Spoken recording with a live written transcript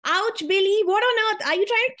Ouch, Billy. What on earth? Are you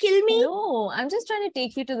trying to kill me? No, I'm just trying to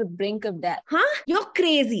take you to the brink of death. Huh? You're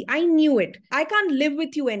crazy. I knew it. I can't live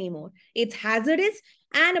with you anymore. It's hazardous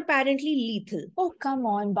and apparently lethal. Oh, come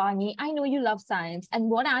on, Baani. I know you love science, and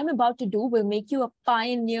what I'm about to do will make you a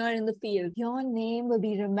pioneer in the field. Your name will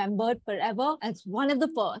be remembered forever as one of the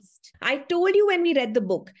first. I told you when we read the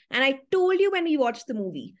book, and I told you when we watched the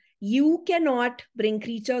movie. You cannot bring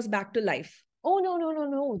creatures back to life. Oh,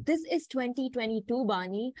 no. This is 2022,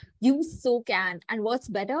 Baani. You so can. And what's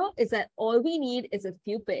better is that all we need is a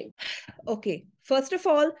few pigs. Okay, first of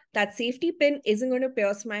all, that safety pin isn't going to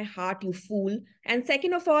pierce my heart, you fool. And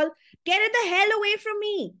second of all, get it the hell away from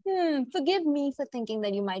me. Forgive me for thinking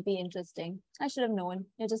that you might be interesting. I should have known.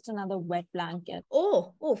 You're just another wet blanket.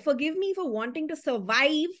 Oh, forgive me for wanting to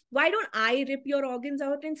survive. Why don't I rip your organs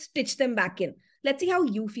out and stitch them back in? Let's see how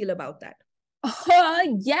you feel about that.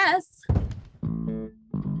 Yes.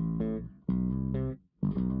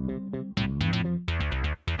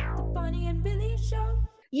 Baani and Billi show.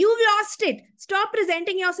 You've lost it. Stop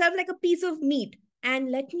presenting yourself like a piece of meat. And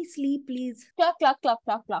let me sleep, please. Cluck, cluck, cluck,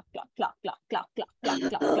 cluck, cluck, cluck, cluck, cluck, cluck, cluck, cluck,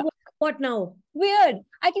 cluck, cluck. What now? Weird.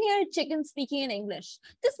 I can hear a chicken speaking in English.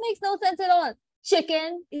 This makes no sense at all.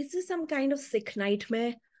 Chicken. Is this some kind of sick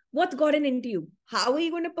nightmare? What's gotten into you? How are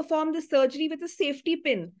you going to perform this surgery with a safety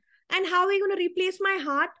pin? And how are you going to replace my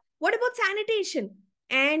heart? What about sanitation?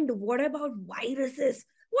 And what about viruses?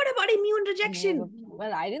 What about immune rejection?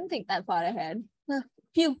 Well, I didn't think that far ahead.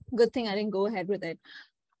 Phew, good thing I didn't go ahead with it.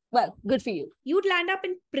 Well, good for you. You'd land up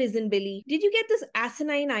in prison, Billy. Did you get this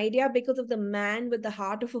asinine idea because of the man with the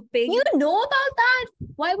heart of a pig? You know about that?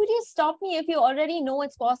 Why would you stop me if you already know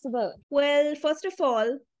it's possible? Well, first of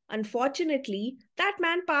all, unfortunately, that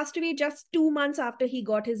man passed away just 2 months after he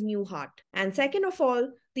got his new heart. And second of all,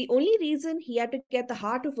 the only reason he had to get the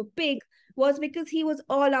heart of a pig was because he was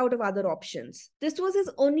all out of other options. This was his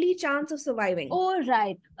only chance of surviving. Oh,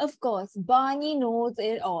 right. Of course. Baani knows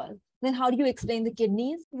it all. Then how do you explain the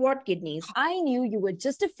kidneys? What kidneys? I knew you were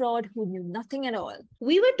just a fraud who knew nothing at all.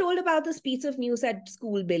 We were told about this piece of news at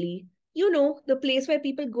school, Billy. You know, the place where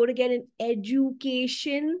people go to get an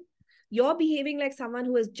education. You're behaving like someone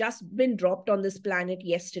who has just been dropped on this planet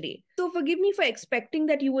yesterday. So forgive me for expecting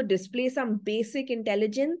that you would display some basic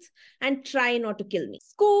intelligence and try not to kill me.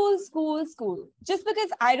 School. Just because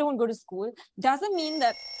I don't go to school doesn't mean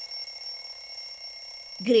that...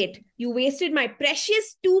 Great. You wasted my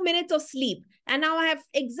precious 2 minutes of sleep. And now I have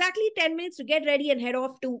exactly 10 minutes to get ready and head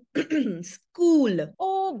off to school.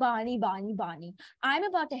 Oh, Baani. I'm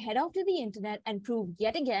about to head off to the internet and prove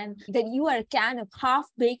yet again that you are a can of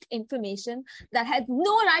half-baked information that has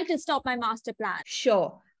no right to stop my master plan.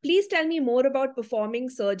 Sure. Please tell me more about performing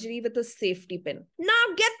surgery with a safety pin.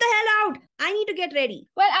 Now get the hell out. I need to get ready.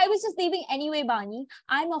 Well, I was just leaving anyway, Baani.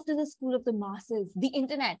 I'm off to the school of the masses, the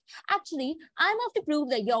internet. Actually, I'm off to prove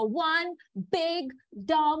that you're one big,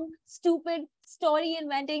 dumb, stupid,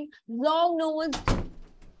 story-inventing, long-nosed...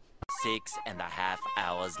 6.5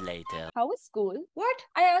 hours later. How was school? What?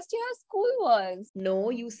 I asked you how school was. No,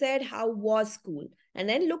 you said how was school and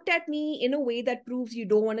then looked at me in a way that proves you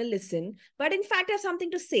don't want to listen, but in fact have something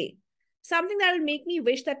to say. Something that will make me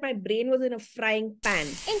wish that my brain was in a frying pan.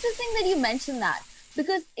 Interesting that you mentioned that,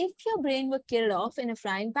 because if your brain were killed off in a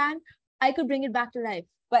frying pan, I could bring it back to life.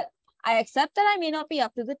 Well, I accept that I may not be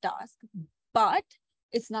up to the task, but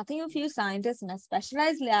it's nothing a few scientists in a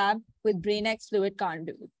specialized lab with BrainX fluid can't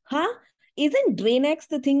do. Huh? Isn't DrainX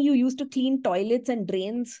the thing you use to clean toilets and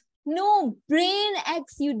drains? No, BrainX,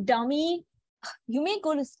 you dummy. You may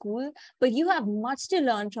go to school, but you have much to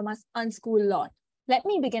learn from us unschooled lot. Let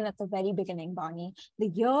me begin at the very beginning, Baani. The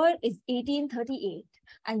year is 1838,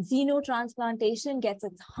 and xenotransplantation gets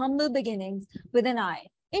its humble beginnings with an eye.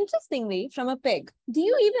 Interestingly, from a pig. Do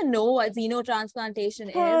you even know what xenotransplantation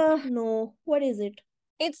is? No. What is it?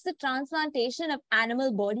 It's the transplantation of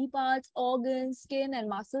animal body parts, organs, skin, and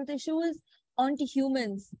muscle tissues onto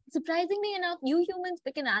humans. Surprisingly enough, you humans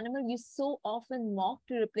pick an animal you so often mock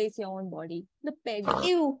to replace your own body, the pig.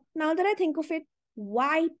 Ew, now that I think of it,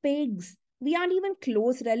 why pigs? We aren't even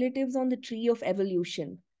close relatives on the tree of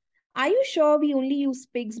evolution. Are you sure we only use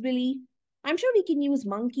pigs, Billy? I'm sure we can use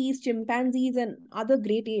monkeys, chimpanzees, and other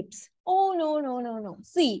great apes. Oh, no.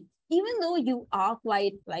 See, even though you are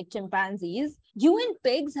quite like chimpanzees, you and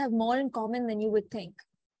pigs have more in common than you would think.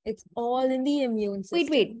 It's all in the immune system.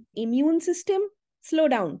 Wait. Immune system? Slow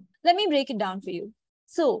down. Let me break it down for you.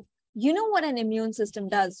 So, you know what an immune system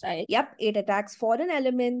does, right? Yep, it attacks foreign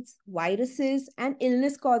elements, viruses, and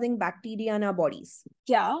illness-causing bacteria in our bodies.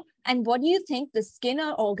 Yeah, and what do you think the skin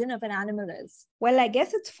or organ of an animal is? Well, I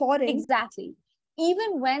guess it's foreign. Exactly.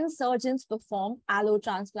 Even when surgeons perform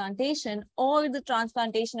allotransplantation or the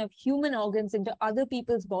transplantation of human organs into other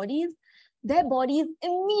people's bodies, their bodies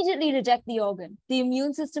immediately reject the organ. The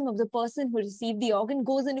immune system of the person who received the organ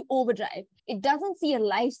goes into overdrive. It doesn't see a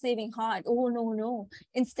life-saving heart. Oh, no, no.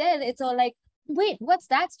 Instead, it's all like, wait, what's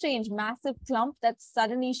that strange massive clump that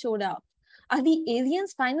suddenly showed up? Are the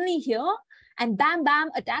aliens finally here? And bam, bam,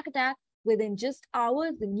 attack, attack. Within just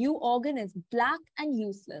hours, the new organ is black and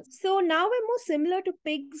useless. So now we're more similar to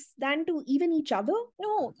pigs than to even each other?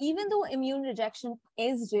 No, even though immune rejection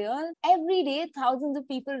is real, every day thousands of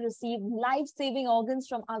people receive life-saving organs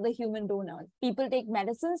from other human donors. People take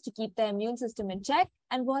medicines to keep their immune system in check,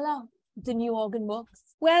 and voila, the new organ works.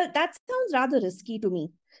 Well, that sounds rather risky to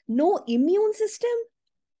me. No immune system?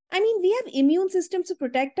 I mean, we have immune systems to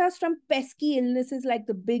protect us from pesky illnesses like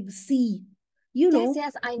the big C.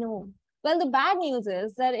 Yes, I know. Well, the bad news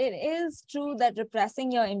is that it is true that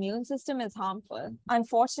repressing your immune system is harmful.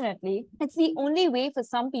 Unfortunately, it's the only way for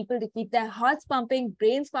some people to keep their hearts pumping,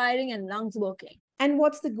 brains firing, and lungs working. And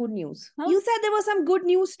what's the good news? Huh? You said there was some good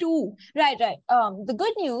news too. Right. The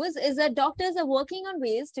good news is that doctors are working on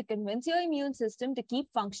ways to convince your immune system to keep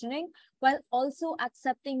functioning while also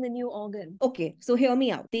accepting the new organ. Okay, so hear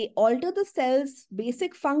me out. They alter the cell's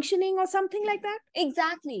basic functioning or something like that?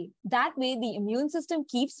 Exactly. That way, the immune system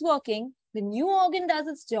keeps working, the new organ does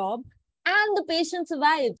its job, and the patient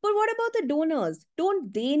survives. But what about the donors?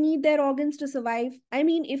 Don't they need their organs to survive? I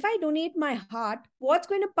mean, if I donate my heart, what's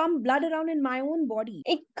going to pump blood around in my own body?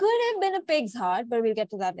 It could have been a pig's heart, but we'll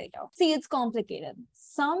get to that later. See, it's complicated.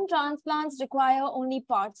 Some transplants require only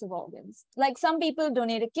parts of organs. Like some people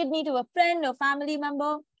donate a kidney to a friend or family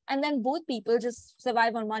member, and then both people just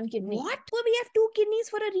survive on one kidney. What? Well, we have 2 kidneys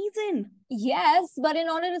for a reason. Yes, but in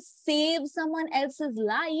order to save someone else's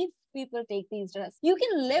life, people take these risks. You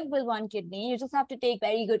can live with one kidney, you just have to take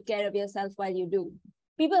very good care of yourself while you do.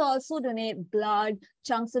 People also donate blood,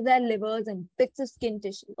 chunks of their livers, and bits of skin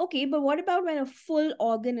tissue. Okay, but what about when a full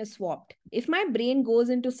organ is swapped? If my brain goes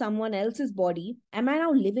into someone else's body, am I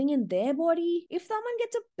now living in their body? If someone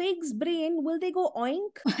gets a pig's brain, will they go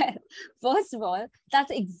oink? Well, first of all,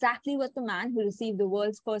 that's exactly what the man who received the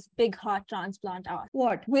world's first pig heart transplant asked.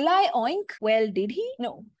 What? Will I oink? Well, did he?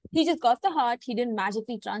 No. He just got the heart. He didn't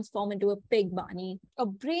magically transform into a pig, Baani. A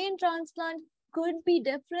brain transplant could be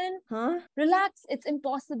different. Huh? Relax, it's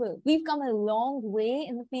impossible. We've come a long way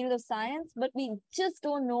in the field of science, but we just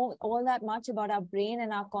don't know all that much about our brain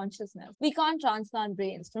and our consciousness. We can't transplant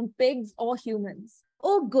brains from pigs or humans.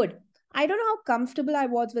 Oh, good. I don't know how comfortable I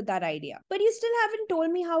was with that idea. But you still haven't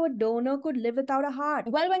told me how a donor could live without a heart.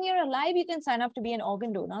 Well, when you're alive, you can sign up to be an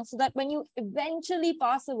organ donor so that when you eventually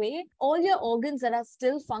pass away, all your organs that are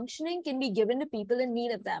still functioning can be given to people in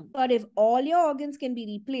need of them. But if all your organs can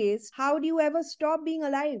be replaced, how do you ever stop being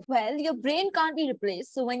alive? Well, your brain can't be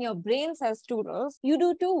replaced. So when your brain says toodles, you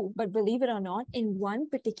do too. But believe it or not, in one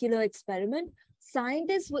particular experiment,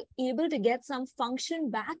 scientists were able to get some function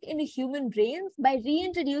back into human brains by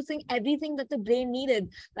reintroducing everything that the brain needed,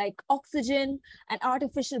 like oxygen, an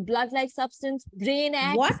artificial blood-like substance, brain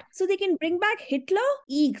X. What? So they can bring back Hitler?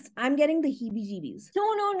 Eeks, I'm getting the heebie-jeebies.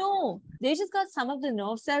 No. They just got some of the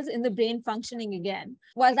nerve cells in the brain functioning again.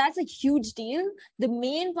 While that's a huge deal, the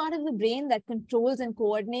main part of the brain that controls and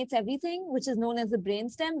coordinates everything, which is known as the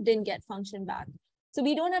brainstem, didn't get function back. So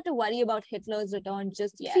we don't have to worry about Hitler's return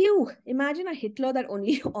just yet. Phew! Imagine a Hitler that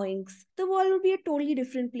only oinks. The world would be a totally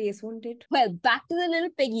different place, won't it? Well, back to the little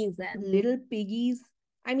piggies then. Little piggies?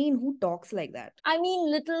 I mean, who talks like that? I mean,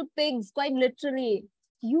 little pigs, quite literally.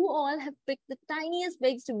 You all have picked the tiniest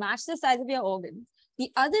pigs to match the size of your organs.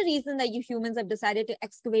 The other reason that you humans have decided to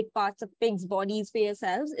excavate parts of pigs' bodies for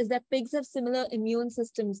yourselves is that pigs have similar immune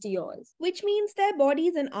systems to yours. Which means their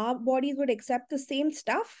bodies and our bodies would accept the same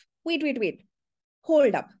stuff? Wait.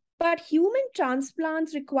 Hold up. But human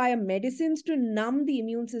transplants require medicines to numb the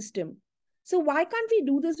immune system. So why can't we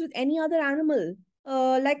do this with any other animal?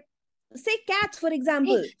 Like, say cats, for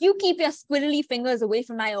example. Hey, you keep your squirrely fingers away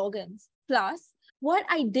from my organs. Plus, what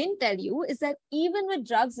I didn't tell you is that even with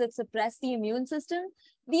drugs that suppress the immune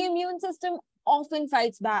system often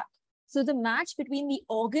fights back. So the match between the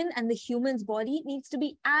organ and the human's body needs to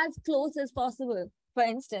be as close as possible. For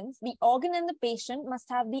instance, the organ and the patient must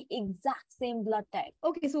have the exact same blood type.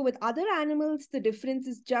 Okay, so with other animals, the difference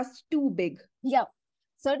is just too big. Yep.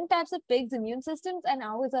 Certain types of pigs' immune systems and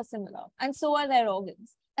ours are similar, and so are their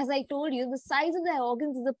organs. As I told you, the size of their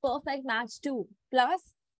organs is a perfect match too.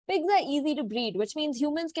 Plus, pigs are easy to breed, which means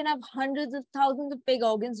humans can have hundreds of thousands of pig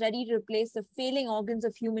organs ready to replace the failing organs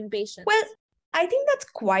of human patients. Well, I think that's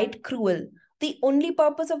quite cruel. The only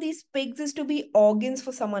purpose of these pigs is to be organs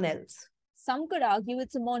for someone else. Some could argue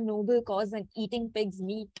it's a more noble cause than eating pig's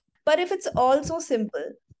meat. But if it's all so simple,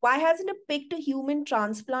 why hasn't a pig to human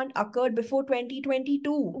transplant occurred before 2022?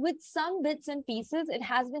 With some bits and pieces, it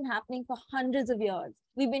has been happening for hundreds of years.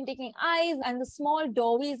 We've been taking eyes and the small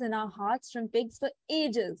doorways in our hearts from pigs for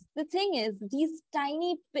ages. The thing is, these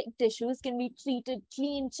tiny pig tissues can be treated,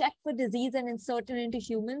 cleaned, checked for disease, and inserted into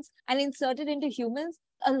humans,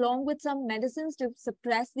 along with some medicines to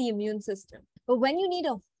suppress the immune system. But when you need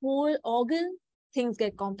a whole organ, things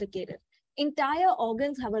get complicated. Entire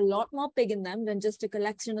organs have a lot more pig in them than just a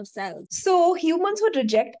collection of cells. So humans would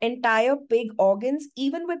reject entire pig organs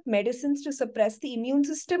even with medicines to suppress the immune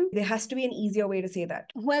system? There has to be an easier way to say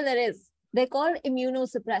that. Well, there is. They're called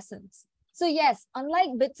immunosuppressants. So yes,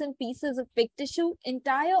 unlike bits and pieces of pig tissue,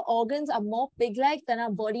 entire organs are more pig-like than our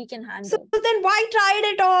body can handle. So then why try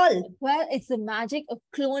it at all? Well, it's the magic of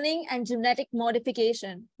cloning and genetic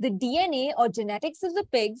modification. The DNA or genetics of the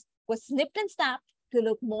pigs was snipped and snapped to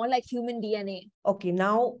look more like human DNA. Okay,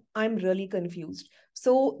 now I'm really confused.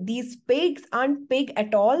 So these pigs aren't pig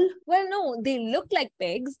at all? Well, no, they look like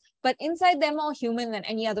pigs, but inside they're more human than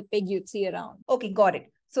any other pig you'd see around. Okay, got it.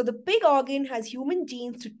 So the pig organ has human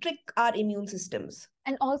genes to trick our immune systems.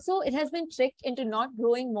 And also, it has been tricked into not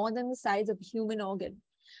growing more than the size of a human organ.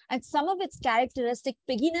 And some of its characteristic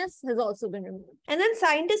pigginess has also been removed. And then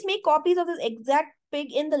scientists make copies of this exact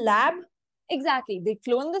pig in the lab? Exactly. They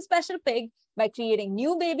clone the special pig by creating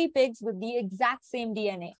new baby pigs with the exact same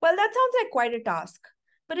DNA. Well, that sounds like quite a task.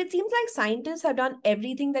 But it seems like scientists have done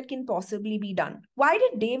everything that can possibly be done. Why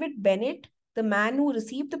did David Bennett, the man who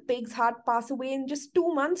received the pig's heart, pass away in just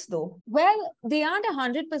 2 months though? Well, they aren't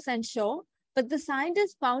 100% sure, but the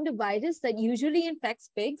scientists found a virus that usually infects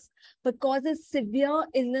pigs but causes severe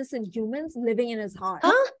illness in humans living in his heart.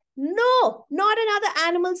 Huh? No, not another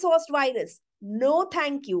animal-sourced virus. No,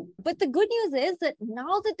 thank you. But the good news is that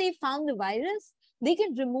now that they found the virus, they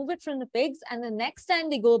can remove it from the pigs, and the next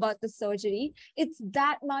time they go about the surgery, it's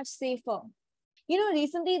that much safer. You know,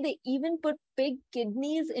 recently they even put pig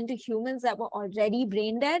kidneys into humans that were already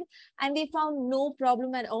brain dead, and they found no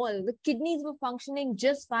problem at all. The kidneys were functioning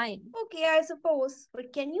just fine. Okay, I suppose.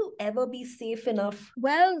 But can you ever be safe enough?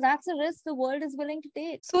 Well, that's a risk the world is willing to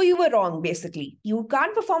take. So you were wrong, basically. You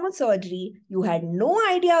can't perform a surgery. You had no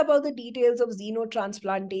idea about the details of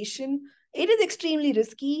xenotransplantation. It is extremely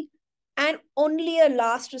risky and only a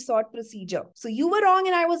last resort procedure. So you were wrong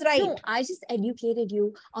and I was right. No, I just educated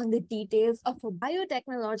you on the details of a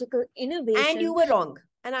biotechnological innovation. And you were wrong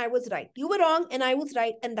and I was right. You were wrong and I was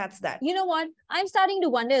right, and that's that. You know what? I'm starting to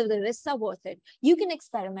wonder if the risks are worth it. You can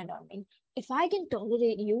experiment on me. If I can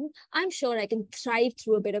tolerate you, I'm sure I can thrive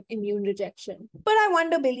through a bit of immune rejection. But I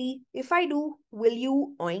wonder, Billy, if I do, will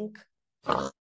you oink?